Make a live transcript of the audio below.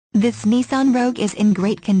This Nissan Rogue is in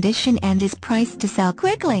great condition and is priced to sell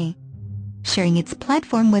quickly. Sharing its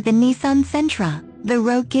platform with the Nissan Sentra, the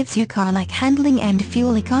Rogue gives you car-like handling and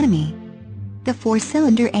fuel economy. The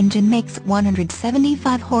 4-cylinder engine makes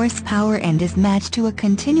 175 horsepower and is matched to a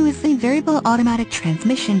continuously variable automatic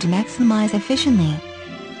transmission to maximize efficiency.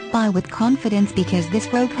 Buy with confidence because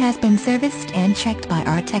this Rogue has been serviced and checked by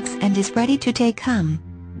our techs and is ready to take home.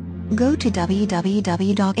 Go to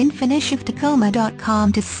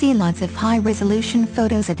www.infinitiofTacoma.com to see lots of high-resolution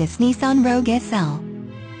photos of this Nissan Rogue SL.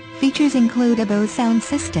 Features include a Bose sound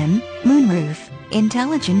system, moonroof,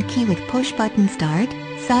 intelligent key with push-button start,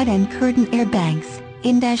 side and curtain airbags,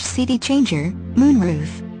 in-dash CD changer, moonroof,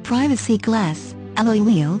 privacy glass, alloy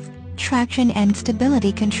wheels, traction and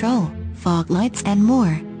stability control, fog lights and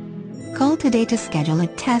more. Call today to schedule a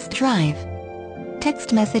test drive.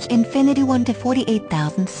 Text message Infiniti to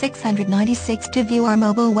 48696 to view our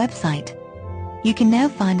mobile website. You can now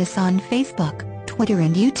find us on Facebook, Twitter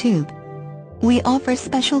and YouTube. We offer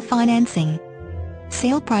special financing.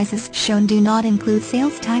 Sale prices shown do not include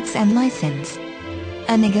sales tax and license.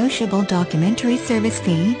 A negotiable documentary service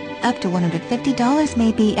fee, up to $150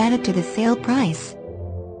 may be added to the sale price.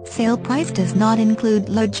 Sale price does not include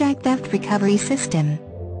LoJack theft recovery system.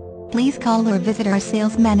 Please call or visit our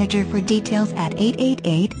sales manager for details at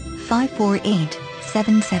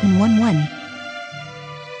 888-548-7711.